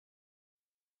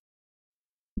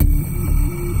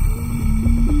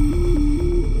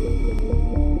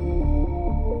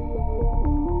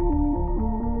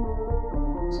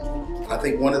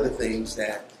one of the things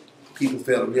that people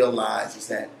fail to realize is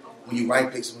that when you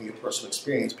write based on your personal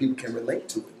experience, people can relate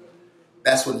to it.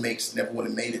 That's what makes Never Would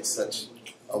Have Made It such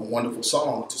a wonderful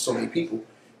song to so many people,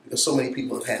 because so many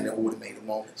people have had never would have made it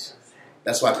moments.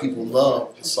 That's why people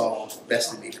love the song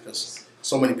Best of Me, because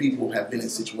so many people have been in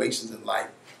situations in life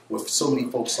where so many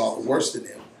folks saw the worst in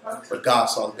them, but God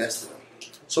saw the best of them.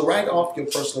 So write off your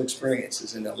personal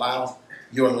experiences and allow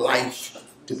your life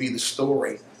to be the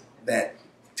story that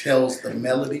tells the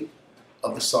melody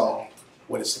of the song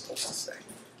what it's supposed to say.